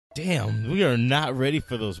Damn, we are not ready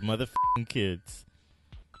for those motherfucking kids.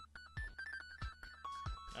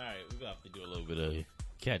 Alright, we're gonna have to do a little bit of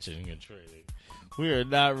catching and trading. We are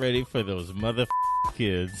not ready for those motherfucking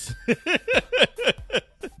kids.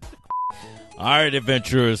 Alright,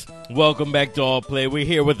 adventurers, welcome back to All Play. We're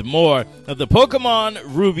here with more of the Pokemon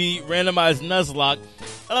Ruby Randomized Nuzlocke.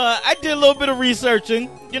 I did a little bit of researching,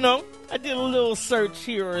 I did a little search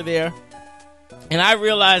here or there. And I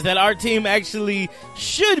realized that our team actually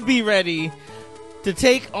should be ready to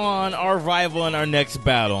take on our rival in our next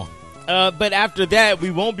battle. But after that,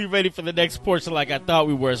 we won't be ready for the next portion like I thought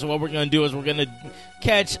we were. So what we're going to do is we're going to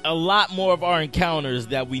catch a lot more of our encounters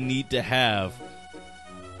that we need to have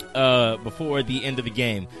before the end of the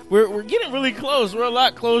game. We're getting really close. We're a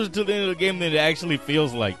lot closer to the end of the game than it actually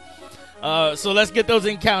feels like. So let's get those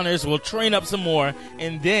encounters. We'll train up some more.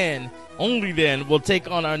 And then, only then, we'll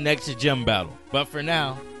take on our next gym battle. But for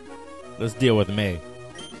now, let's deal with May.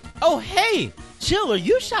 Oh, hey! Chill, are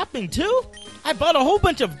you shopping too? I bought a whole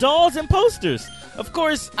bunch of dolls and posters. Of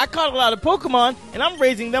course, I caught a lot of Pokemon, and I'm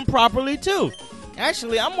raising them properly too.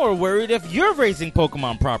 Actually, I'm more worried if you're raising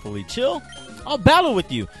Pokemon properly, Chill. I'll battle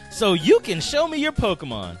with you, so you can show me your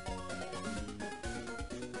Pokemon.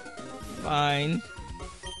 Fine.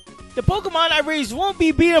 The Pokemon I raised won't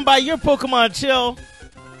be beaten by your Pokemon, Chill.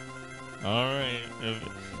 Alright,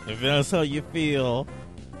 if that's how you feel.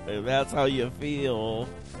 If that's how you feel.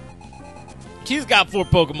 She's got 4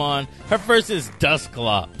 Pokemon. Her first is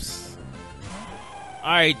Dusclops.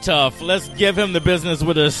 Alright, Tough. Let's give him the business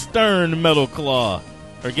with a stern Metal Claw.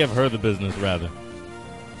 Or give her the business, rather.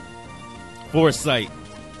 Foresight.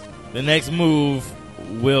 The next move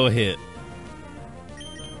will hit.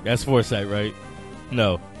 That's Foresight, right?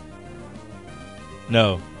 No.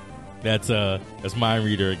 That's Mind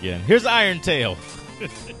Reader again. Here's Iron Tail.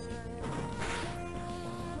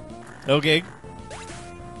 Okay.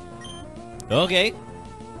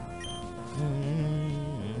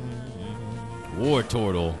 War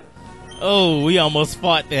Turtle. Oh, we almost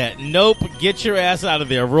fought that. Nope. Get your ass out of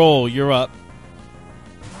there. Roll. You're up.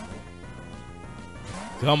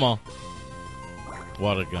 Come on.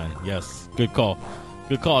 Water gun. Yes. Good call.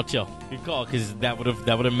 Good call, Chill. Good call, because that would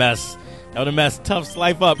have messed Tough's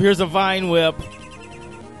life up. Here's a Vine Whip.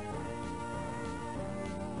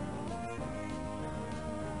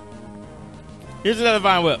 Here's another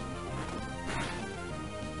Vine Whip.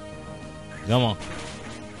 Come on.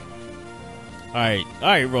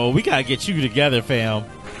 Alright, Roll. We gotta get you together, fam.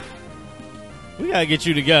 We gotta get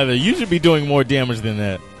you together. You should be doing more damage than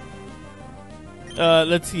that.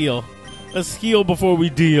 Let's heal. Let's heal before we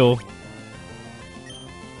deal.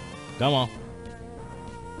 Come on.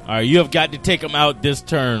 Alright, you have got to take him out this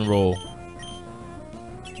turn, Roll.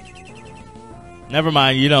 Never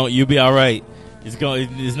mind, you don't. You'll be alright. It's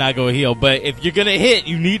not going to heal. But if you're going to hit,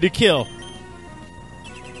 you need to kill.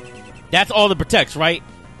 That's all that protects, right?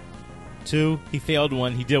 2. He failed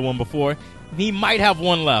 1. He did 1 before. He might have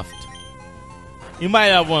 1 left.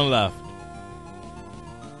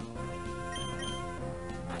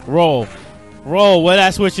 Roll. What I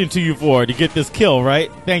switching to you for? To get this kill,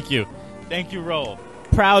 right? Thank you, Roll.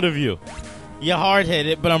 Proud of you. You're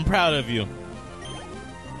hard-headed, but I'm proud of you.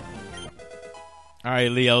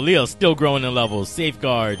 Alright, Leo. Leo's still growing in levels.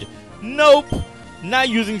 Safeguard. Nope. Not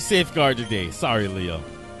using Safeguard today. Sorry, Leo.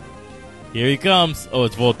 Here he comes. Oh,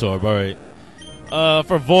 it's Voltorb. Alright.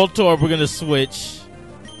 For Voltorb, we're going to switch.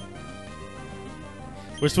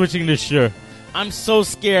 We're switching to Sure. I'm so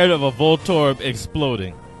scared of a Voltorb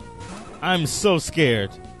exploding. I'm so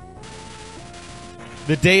scared.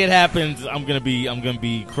 The day it happens, I'm gonna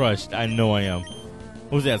be crushed. I know I am.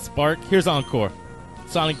 What was that? Spark? Here's Encore.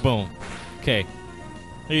 Sonic Boom. Okay.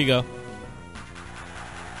 Here you go.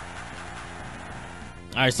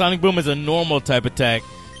 Alright, Sonic Boom is a normal type attack,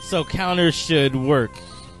 so counters should work.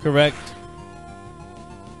 Correct?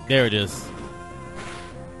 There it is.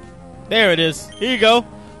 Here you go.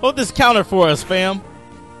 Hold this counter for us, fam.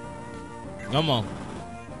 Come on.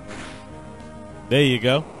 There you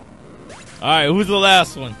go. Alright, who's the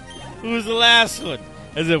last one?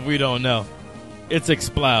 As if we don't know. It's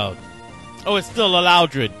Exploud. Oh, it's still a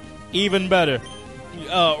Loudred. Even better.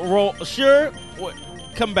 Roll. Sure.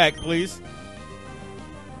 Come back, please.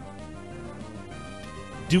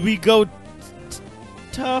 Do we go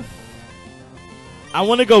Tough? I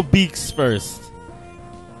want to go Beaks first.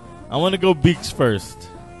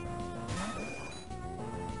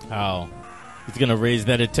 How? He's going to raise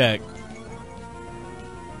that attack.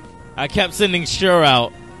 I kept sending Sure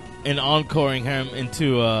out and encoring him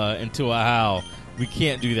into a Howl. We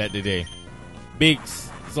can't do that today. Beaks,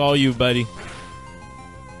 it's all you, buddy.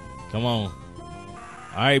 Come on.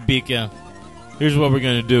 All right, Beacon. Here's what we're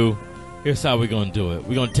gonna do. Here's how we're gonna do it.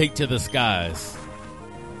 We're gonna take to the skies.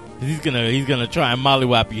 He's gonna try and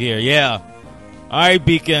mollywop you here. Yeah. All right,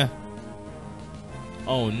 Beacon.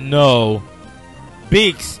 Oh no.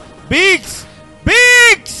 Beaks. Beaks.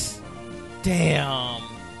 Beaks. Damn.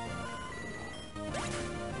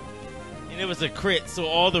 And it was a crit, so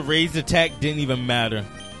all the raised attack didn't even matter.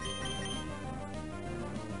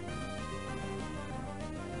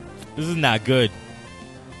 This is not good.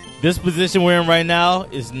 This position we're in right now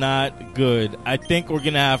is not good. I think we're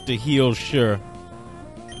going to have to heal, sure.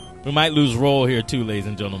 We might lose roll here too, ladies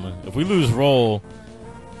and gentlemen. If we lose roll,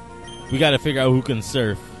 we got to figure out who can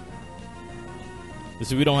surf.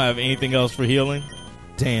 So we don't have anything else for healing?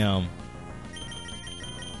 Damn.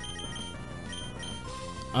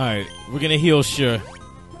 Alright, we're going to heal, sure.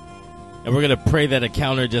 And we're going to pray that a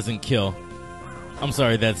counter doesn't kill. I'm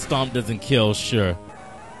sorry, that stomp doesn't kill, sure.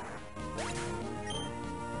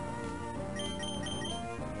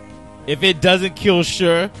 If it doesn't kill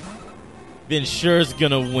Sure, then Sure's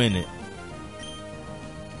gonna win it.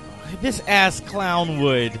 This ass clown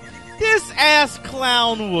would. This ass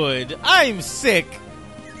clown would. I'm sick.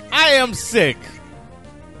 I am sick.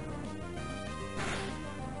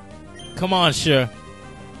 Come on, Sure.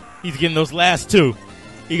 He's getting those last two.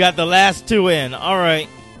 He got the last two in. All right.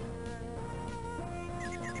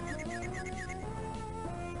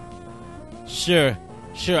 Sure.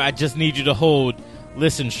 Sure, I just need you to hold.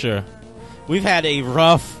 Listen, Sure. We've had a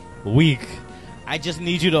rough week. I just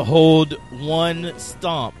need you to hold one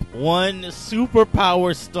stomp. One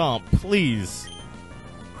superpower stomp, please.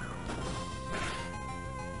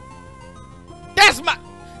 That's my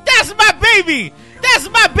baby! That's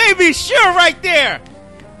my baby, Sure, right there!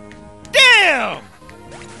 Damn!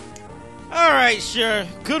 Alright, Sure.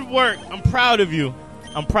 Good work. I'm proud of you.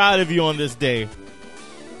 I'm proud of you on this day.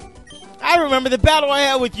 I remember the battle I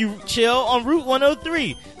had with you, Chill, on Route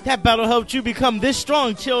 103. That battle helped you become this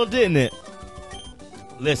strong, Chill, didn't it?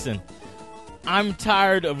 Listen, I'm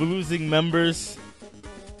tired of losing members.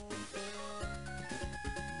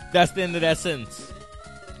 That's the end of that sentence.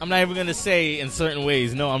 I'm not even going to say in certain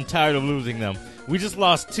ways, no, I'm tired of losing them. We just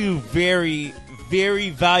lost two very,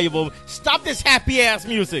 very valuable... Stop this happy-ass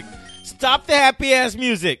music. Stop the happy-ass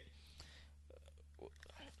music.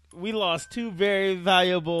 We lost two very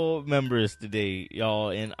valuable members today, y'all,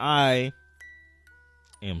 and I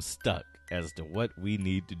am stuck as to what we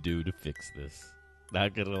need to do to fix this.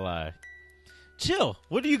 Not gonna lie. Chill,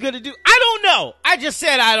 what are you gonna do? I don't know! I just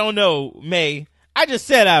said I don't know, May. I just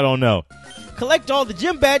said I don't know. Collect all the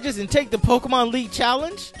gym badges and take the Pokemon League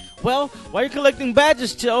Challenge? Well, while you're collecting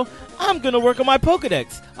badges, Chill, I'm gonna work on my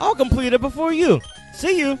Pokedex. I'll complete it before you.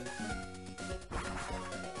 See you.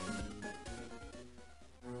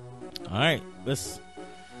 Alright, let's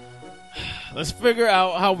figure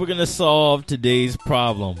out how we're gonna solve today's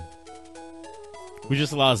problem. We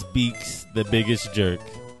just lost Beaks, the biggest jerk.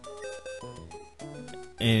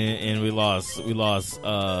 And we lost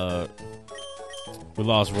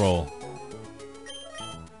Roll.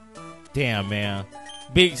 Damn, man.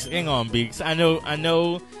 Beaks, hang on, Beaks. I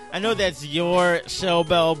know that's your Shell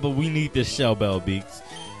Bell, but we need this Shell Bell, Beaks.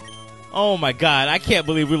 Oh my god, I can't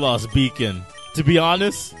believe we lost Beacon. To be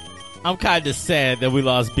honest, I'm kind of sad that we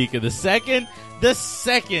lost Beacon. The second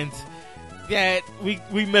that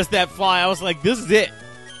we missed that fly, I was like, this is it.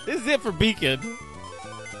 This is it for Beacon.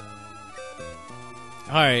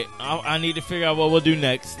 Alright, I need to figure out what we'll do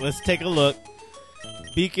next. Let's take a look.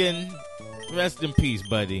 Beacon, rest in peace,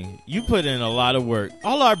 buddy. You put in a lot of work.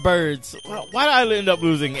 All our birds, why did I end up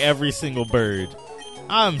losing every single bird?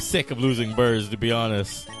 I'm sick of losing birds, to be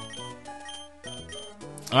honest.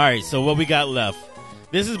 Alright, so what we got left?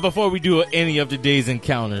 This is before we do any of today's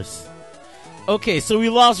encounters. Okay, so we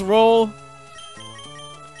lost Roll.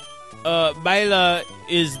 Baila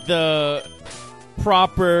is the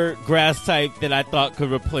proper grass type that I thought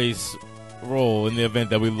could replace Roll in the event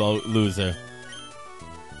that we lose her.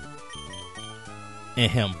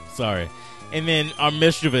 And him, sorry. And then our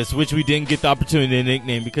Mischievous, which we didn't get the opportunity to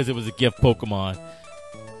nickname because it was a gift Pokemon.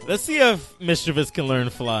 Let's see if Mischievous can learn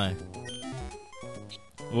Fly.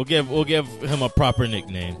 We'll give him a proper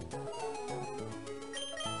nickname.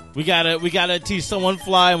 We gotta teach someone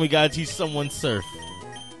Fly and we gotta teach someone Surf.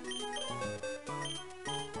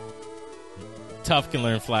 Tough can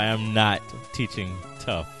learn Fly. I'm not teaching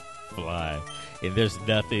Tough Fly. And there's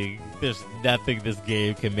nothing this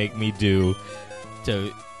game can make me do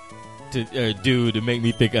to make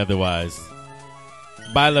me think otherwise.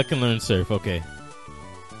 Bila can learn Surf. Okay.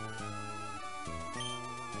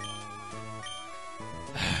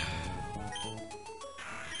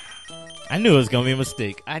 I knew it was gonna be a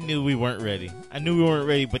mistake. I knew we weren't ready.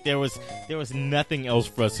 But there was nothing else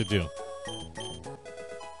for us to do.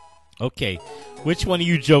 Okay, which one of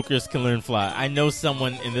you jokers can learn fly? I know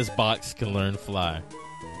someone in this box can learn fly.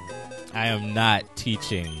 I am not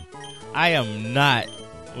teaching.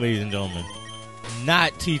 Ladies and gentlemen,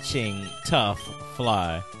 not teaching Tough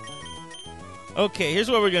fly. Okay, here's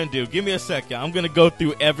what we're going to do. Give me a second. I'm going to go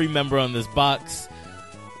through every member on this box.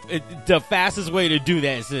 The fastest way to do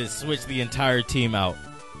that is to switch the entire team out.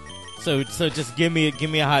 So just give me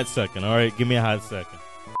a hot second, all right? Give me a hot second.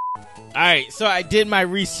 All right, so I did my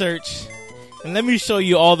research, and let me show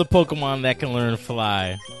you all the Pokemon that can learn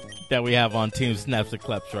fly that we have on Team Snaps and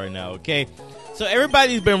Kleps right now, okay? So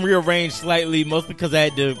everybody's been rearranged slightly, mostly because I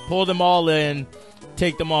had to pull them all in,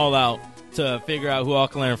 take them all out to figure out who all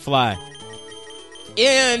can learn fly.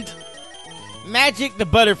 And Magic the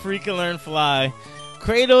Butterfree can learn fly.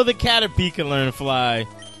 Cradle the Caterpie can learn fly.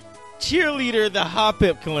 Cheerleader the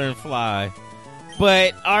Hoppip can learn fly.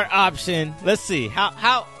 But our option, let's see,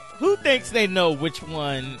 who thinks they know which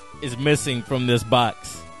one is missing from this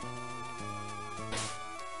box?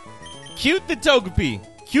 Cute the Togepi.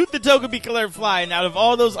 Cute the Togepi can learn fly, and out of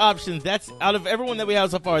all those options, out of everyone that we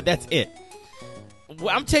have so far, that's it.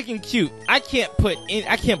 I'm taking Cute. I can't put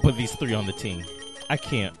these three on the team. I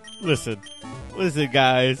can't. Listen,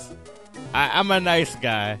 guys. I'm a nice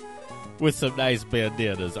guy with some nice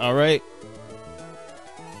bandanas, all right?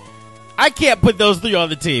 I can't put those three on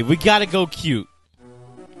the team. We gotta go Cute.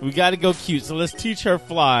 So let's teach her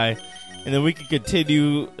fly, and then we can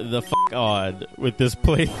continue the on with this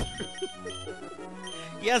playthrough.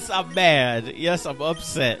 Yes, I'm mad. Yes, I'm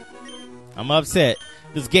upset.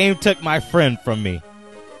 This game took my friend from me.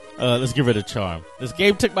 Let's give it a charm. This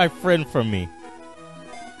game took my friend from me.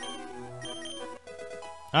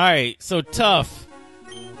 Alright, so Tough.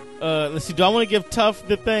 Let's see, do I want to give Tough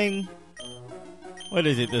the thing? What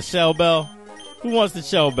is it, the Shell Bell? Who wants the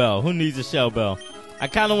Shell Bell? Who needs a Shell Bell? I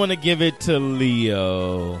kind of want to give it to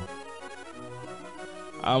Leo.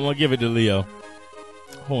 I'm going to give it to Leo.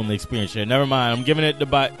 Holding the experience here. Never mind, I'm giving it to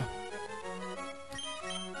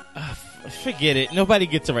forget it. Nobody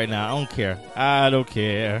gets it right now. I don't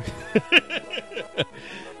care.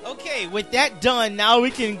 Okay, with that done, now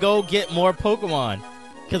we can go get more Pokemon.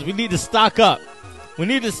 Because we need to stock up.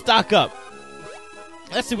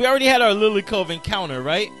 Let's see, we already had our Lily Cove encounter,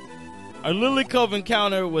 right? Our Lily Cove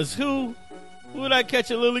encounter was who? Who did I catch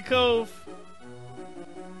at Lily Cove?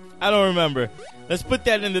 I don't remember. Let's put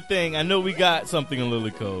that in the thing. I know we got something in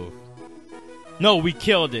Lily Cove. No, we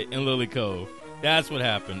killed it in Lily Cove. That's what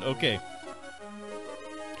happened. Okay.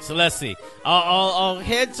 So let's see. I'll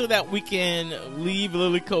head so that we can leave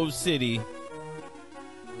Lily Cove City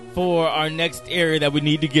for our next area that we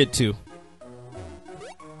need to get to.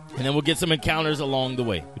 And then we'll get some encounters along the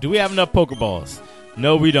way. Do we have enough Pokeballs?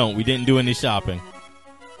 No, we don't. We didn't do any shopping.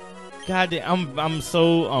 God damn, I'm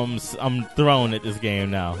thrown at this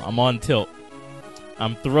game now. I'm on tilt.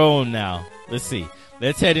 I'm thrown now. Let's see.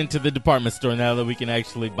 Let's head into the department store now that we can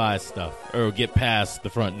actually buy stuff or get past the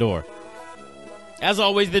front door. As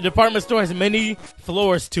always, the department store has many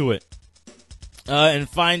floors to it. And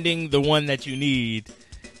finding the one that you need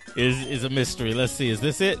is a mystery. Let's see. Is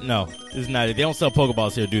this it? No, this is not it. They don't sell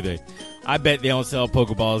Pokeballs here, do they? I bet they don't sell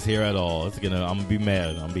Pokeballs here at all. I'm gonna be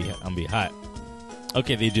mad. I'm gonna be hot.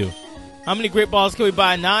 Okay, they do. How many Great Balls can we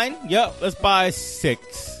buy? 9? Yep, let's buy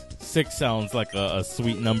 6. 6 sounds like a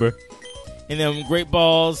sweet number. And then Great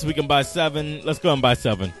Balls, we can buy 7. Let's go and buy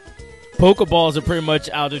 7. Pokeballs are pretty much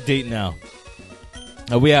out of date now.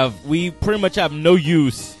 We pretty much have no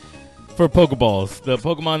use for Pokeballs. The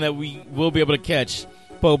Pokemon that we will be able to catch,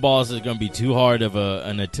 Pokeballs is going to be too hard of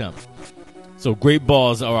an attempt. So Great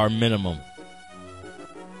Balls are our minimum.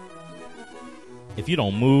 If you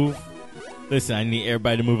don't move, listen, I need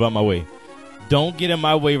everybody to move out my way. Don't get in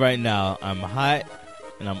my way right now. I'm hot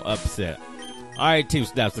and I'm upset. All right, Team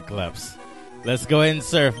Snaps and Kleps. Let's go ahead and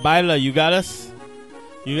surf. Bila, you got us?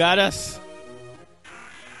 You got us?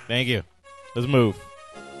 Thank you. Let's move.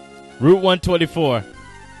 Route 124.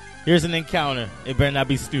 Here's an encounter. It better not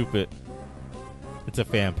be stupid. It's a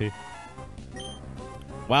Phanpy.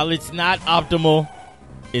 While it's not optimal,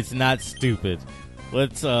 it's not stupid.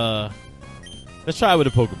 Let's try it with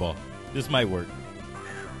a Pokeball. This might work.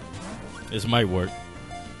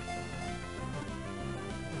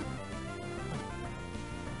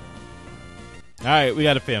 Alright, we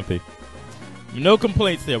got a Phanpy. No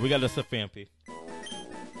complaints there. We got us a Phanpy.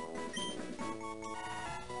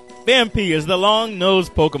 Phanpy is the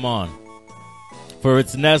long-nosed Pokemon. For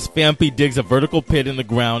its nest, Phanpy digs a vertical pit in the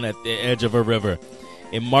ground at the edge of a river.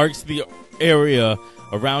 It marks the area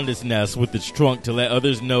around its nest with its trunk to let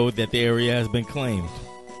others know that the area has been claimed.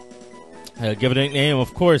 Give it a name,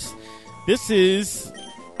 of course. This is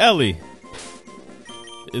Ellie.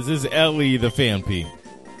 This is Ellie the Phanpy.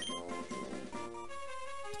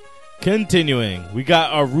 Continuing, we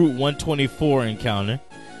got our Route 124 encounter.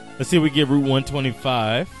 Let's see if we get Route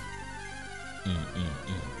 125.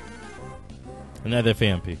 Another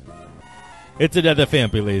Phanpy. It's another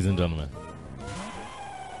Phanpy, ladies and gentlemen.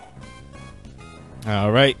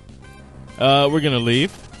 All right. We're going to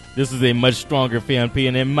leave. This is a much stronger Phanpy,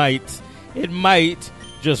 and it might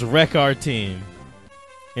just wreck our team.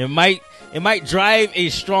 It might drive a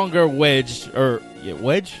stronger wedge through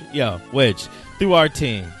our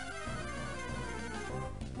team.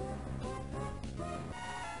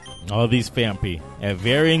 All these Phanpy at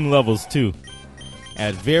varying levels too.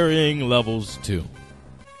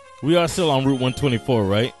 We are still on Route 124,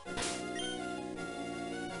 right?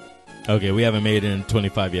 Okay, we haven't made it in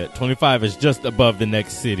 25 yet. 25 is just above the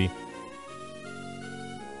next city.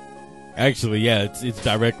 Actually, yeah, it's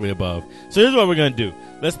directly above. So here's what we're going to do.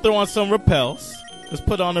 Let's throw on some repels. Let's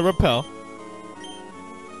put on a repel.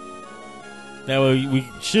 That way we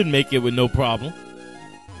should make it with no problem.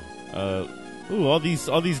 All these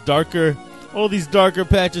darker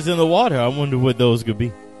patches in the water. I wonder what those could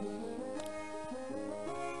be.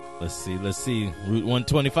 Let's see. Route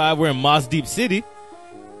 125. We're in Moss Deep City.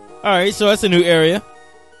 All right, so that's a new area.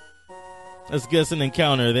 Let's get us an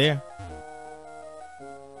encounter there.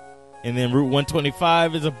 And then Route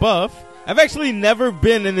 125 is above. I've actually never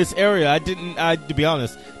been in this area. To be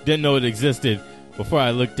honest, didn't know it existed before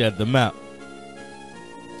I looked at the map.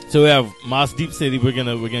 So we have Moss Deep City. We're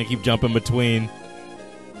gonna keep jumping between.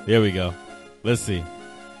 There we go. Let's see.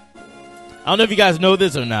 I don't know if you guys know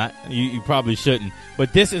this or not. You probably shouldn't.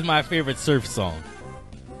 But this is my favorite surf song.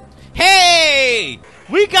 Hey!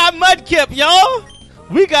 We got Mudkip, y'all!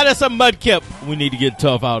 We got us a Mudkip. We need to get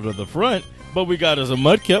Tough out of the front, but we got us a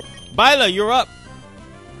Mudkip. Byla, you're up.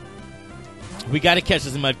 We got to catch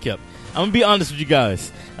this Mudkip. I'm going to be honest with you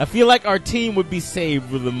guys. I feel like our team would be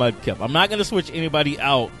saved with a Mudkip. I'm not going to switch anybody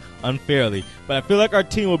out unfairly, but I feel like our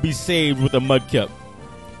team will be saved with a Mudkip.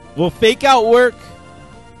 Will Fake Out work?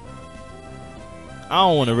 I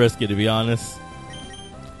don't want to risk it, to be honest.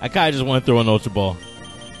 I kind of just want to throw an Ultra Ball.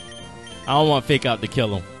 I don't want Fake Out to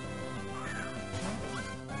kill him.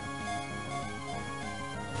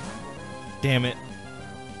 Damn it.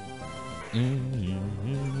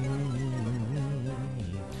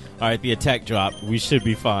 Alright, the attack drop. We should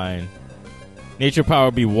be fine. Nature power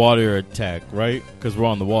would be water attack, right? Because we're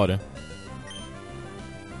on the water.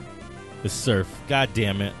 The surf. God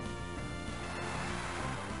damn it.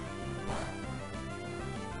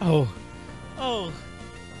 Oh.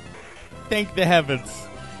 Thank the heavens.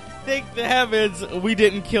 Thank the heavens we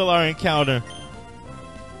didn't kill our encounter.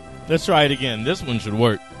 Let's try it again. This one should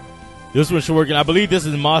work. And I believe this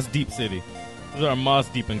is Moss Deep City. This is our Moss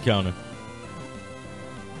Deep encounter.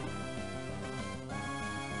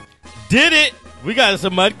 Did it! We got us a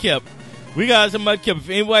Mudkip. If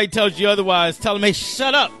anybody tells you otherwise, tell them, hey,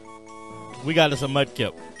 shut up. We got us a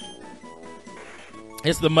Mudkip.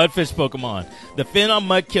 It's the Mudfish Pokemon. The fin on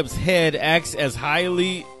Mudkip's head acts as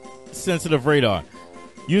highly sensitive radar.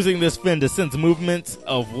 Using this fin to sense movements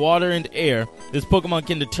of water and air, this Pokemon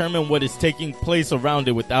can determine what is taking place around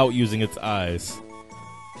it without using its eyes.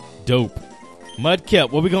 Dope.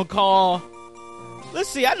 Mudkip, what we gonna call? Let's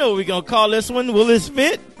see, I know what we gonna call this one. Will this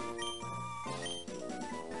fit?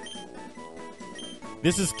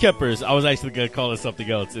 This is Kippers. I was actually gonna call it something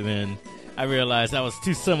else, and then I realized that was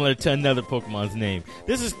too similar to another Pokemon's name.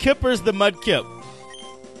 This is Kippers the Mudkip.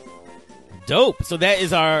 Dope. So that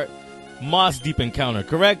is our Moss Deep encounter,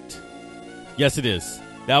 correct? Yes, it is.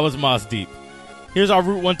 That was Moss Deep. Here's our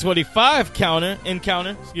Route 125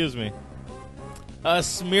 encounter. Excuse me.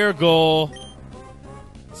 Smeargle.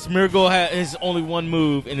 Smeargle has only one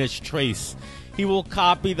move, and it's Trace. He will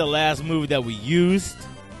copy the last move that we used.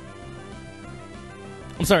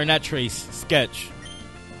 I'm sorry, not Trace. Sketch.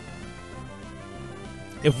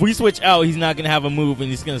 If we switch out, he's not going to have a move,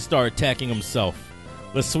 and he's going to start attacking himself.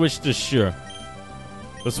 Let's switch to Sure.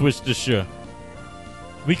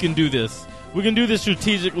 We can do this. We can do this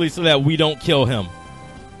strategically so that we don't kill him.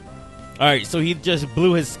 Alright, so he just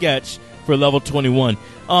blew his Sketch for level 21.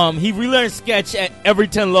 He relearned Sketch at every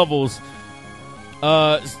 10 levels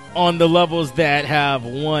on the levels that have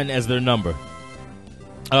 1 as their number.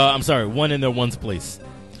 I'm sorry, 1 in their ones place.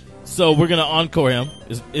 So we're going to encore him.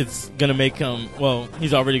 It's going to make him, well,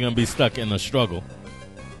 he's already going to be stuck in a struggle.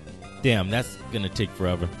 Damn, that's going to take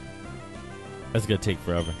forever. Let's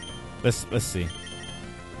see.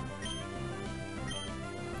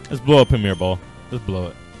 Let's blow up Premier Ball. Let's blow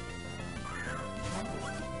it.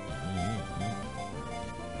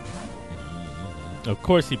 Of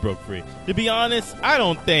course he broke free. To be honest, I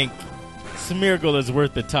don't think Smeargle is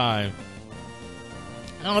worth the time.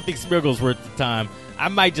 I don't think Smeargle's worth the time. I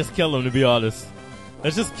might just kill him, to be honest.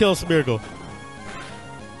 Let's just kill Smeargle.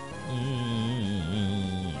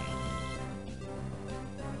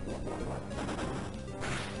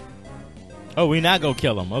 Oh, we not gonna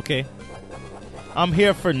kill him. Okay. I'm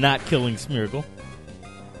here for not killing Smeargle.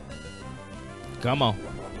 Come on.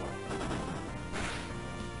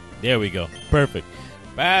 There we go. Perfect.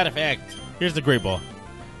 Bad effect. Here's the Great Ball.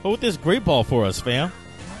 What with this Great Ball for us, fam?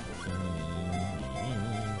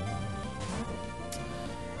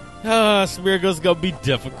 Smeargle's gonna be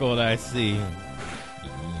difficult, I see.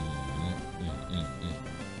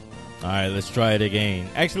 Alright, let's try it again.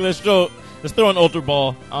 Actually, let's throw an Ultra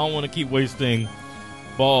Ball. I don't want to keep wasting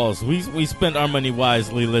balls. We spent our money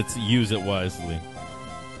wisely. Let's use it wisely.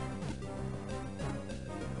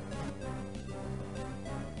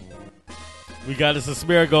 We got us a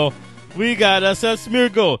Smeargle. We got us a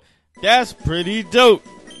Smeargle. That's pretty dope.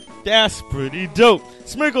 That's pretty dope.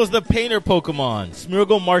 Smeargle is the painter Pokemon.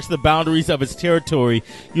 Smeargle marks the boundaries of its territory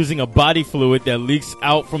using a body fluid that leaks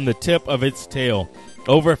out from the tip of its tail.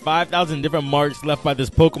 Over 5,000 different marks left by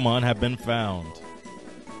this Pokemon have been found.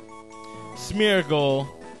 Smeargle,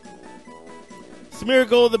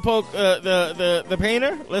 the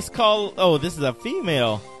painter. Let's call. Oh, this is a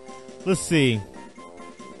female. Let's see.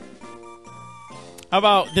 How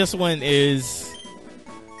about this one is.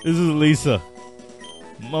 This is Lisa.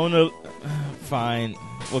 Mona. Fine.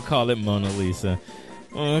 We'll call it Mona Lisa.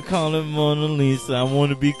 We'll call it Mona Lisa. I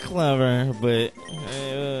want to be clever, but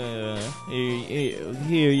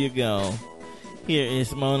here you go. Here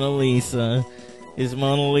is Mona Lisa. Is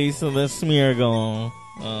Mona Lisa the Smeargle?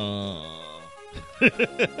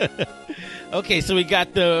 Okay, so we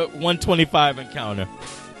got the 125 encounter.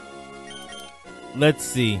 Let's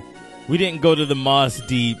see. We didn't go to the Moss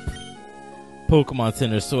Deep Pokemon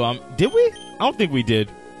Center, so did we? I don't think we did.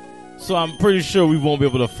 So I'm pretty sure we won't be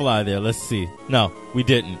able to fly there. Let's see. No, we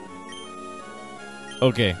didn't.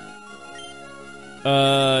 Okay.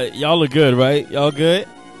 Y'all are good, right? Y'all good?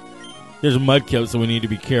 There's Mudkip, so we need to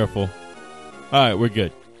be careful. Alright, we're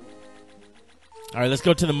good. Alright, let's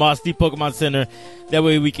go to the Moss Deep Pokemon Center. That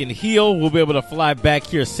way we can heal. We'll be able to fly back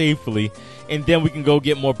here safely. And then we can go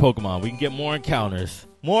get more Pokemon. We can get more encounters.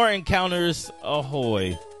 More encounters,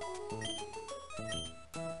 ahoy.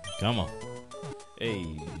 Come on.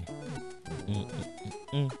 Hey.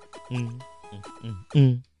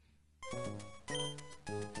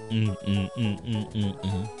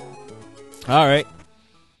 Alright.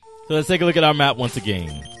 So let's take a look at our map once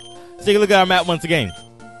again.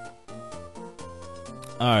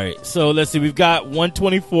 Alright, so let's see. We've got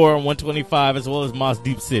 124 and 125 as well as Moss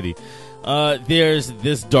Deep City. There's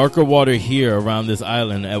this darker water here around this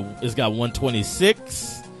island. It's got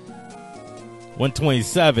 126,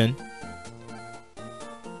 127,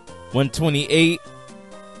 128,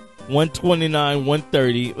 129,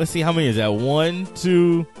 130. Let's see, how many is that? 1,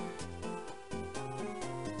 2,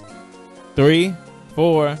 3,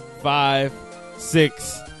 4, 5,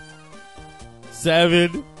 6,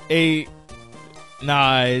 7, 8,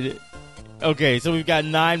 9. Okay, so we've got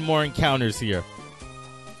 9 more encounters here.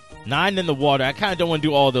 9 in the water. I kind of don't want to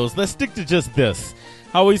do all those. Let's stick to just this.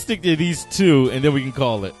 How we stick to these 2, and then we can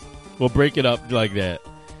call it. We'll break it up like that.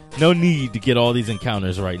 No need to get all these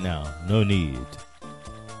encounters right now. No need.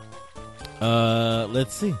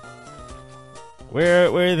 Let's see.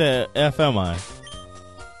 Where the F am I?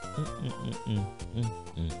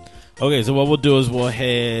 Okay, so what we'll do is we'll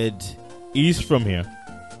head east from here.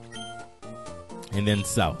 And then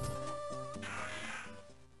south.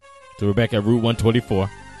 So we're back at Route 124.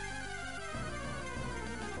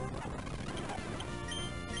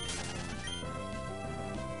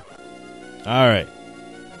 Alright.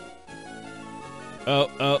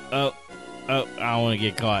 Oh. I don't want to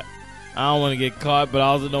get caught. But I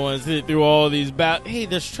also don't want to sit through all these Hey,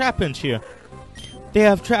 there's Trapinch here. They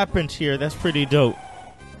have Trapinch here. That's pretty dope.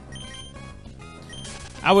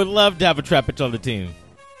 I would love to have a Trapinch on the team.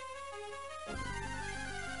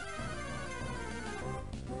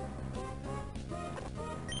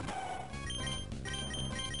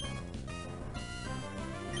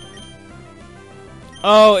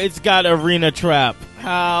 Oh, it's got Arena Trap.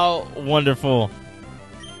 How wonderful.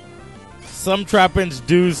 Some Trapinch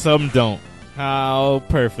do, some don't. How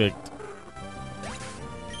perfect.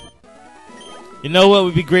 You know what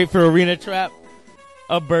would be great for Arena Trap?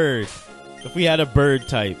 A bird. If we had a bird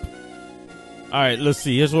type. Alright, let's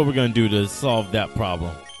see. Here's what we're going to do to solve that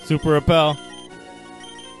problem. Super Repel.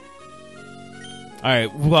 All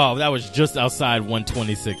right. Wow, that was just outside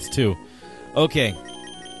 126 too. Okay.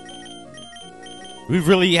 We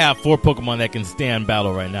really have 4 Pokemon that can stand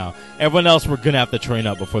battle right now. Everyone else we're going to have to train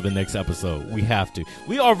up before the next episode. We have to.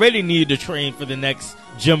 We already need to train for the next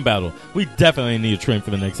gym battle. We definitely need to train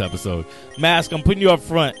for the next episode. Mask, I'm putting you up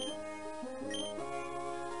front.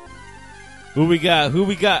 Who we got? Who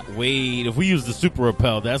we got? Wait, if we use the Super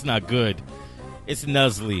Repel, that's not good. It's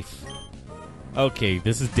Nuzleaf. Okay,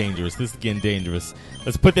 this is dangerous. This is getting dangerous.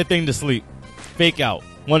 Let's put that thing to sleep. Fake out.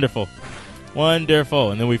 Wonderful.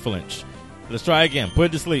 Wonderful. And then we flinch. Let's try again. Put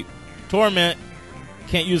it to sleep. Torment.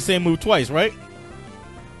 Can't use the same move twice, right?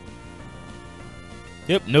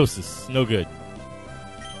 Hypnosis. No good.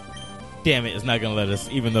 Damn it. It's not going to let us,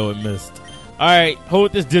 even though it missed. All right.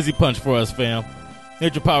 Hold this Dizzy Punch for us, fam.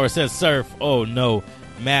 Nature Power says Surf. Oh, no.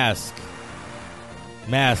 Mask.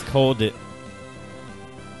 Mask. Hold it.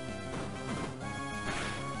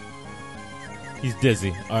 He's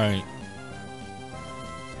dizzy. All right.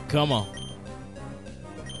 Come on.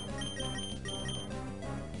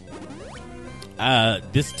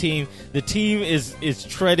 This team, the team is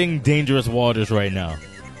treading dangerous waters right now.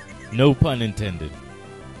 No pun intended.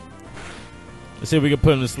 Let's see if we can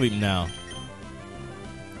put him to sleep now.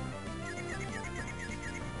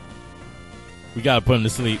 We gotta put him to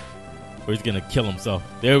sleep, or he's gonna kill himself.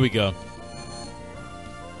 There we go.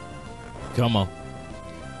 Come on.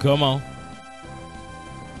 Come on.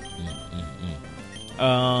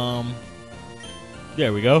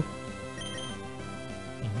 There we go.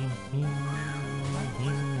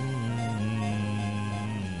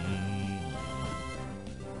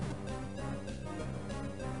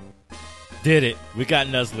 Did it. We got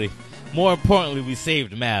Nuzleaf. More importantly, we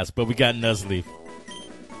saved Mask, but we got Nuzleaf.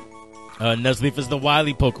 Nuzleaf is the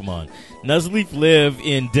wily Pokemon. Nuzleaf live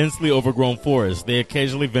in densely overgrown forests. They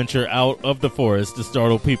occasionally venture out of the forest to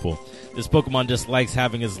startle people. This Pokemon just likes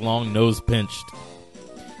having his long nose pinched.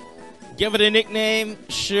 Give it a nickname?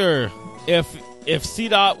 Sure. If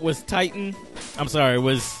C-Dot was Titan, I'm sorry,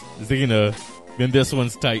 was Xena, then this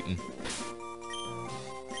one's Titan.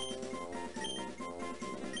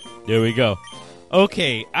 There we go.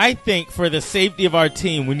 Okay, I think for the safety of our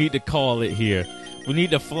team, we need to call it here. We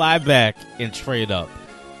need to fly back and trade up.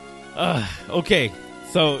 Okay,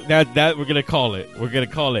 so that we're gonna call it. We're gonna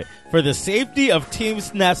call it for the safety of Team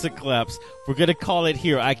Snapsiclaps. We're gonna call it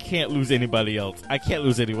here. I can't lose anybody else. I can't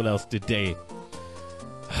lose anyone else today.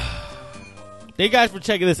 Thank you guys for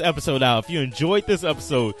checking this episode out. If you enjoyed this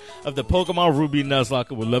episode of the Pokemon Ruby Nuzlocke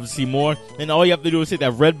and would love to see more, then all you have to do is hit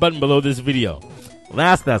that red button below this video.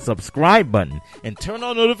 Last, that subscribe button and turn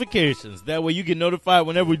on notifications. That way you get notified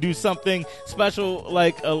whenever we do something special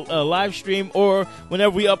like a live stream or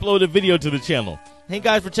whenever we upload a video to the channel. Thank you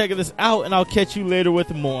guys for checking this out, and I'll catch you later with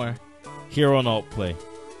more here on Alt Play.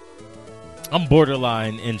 I'm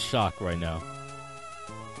borderline in shock right now.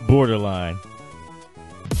 Borderline.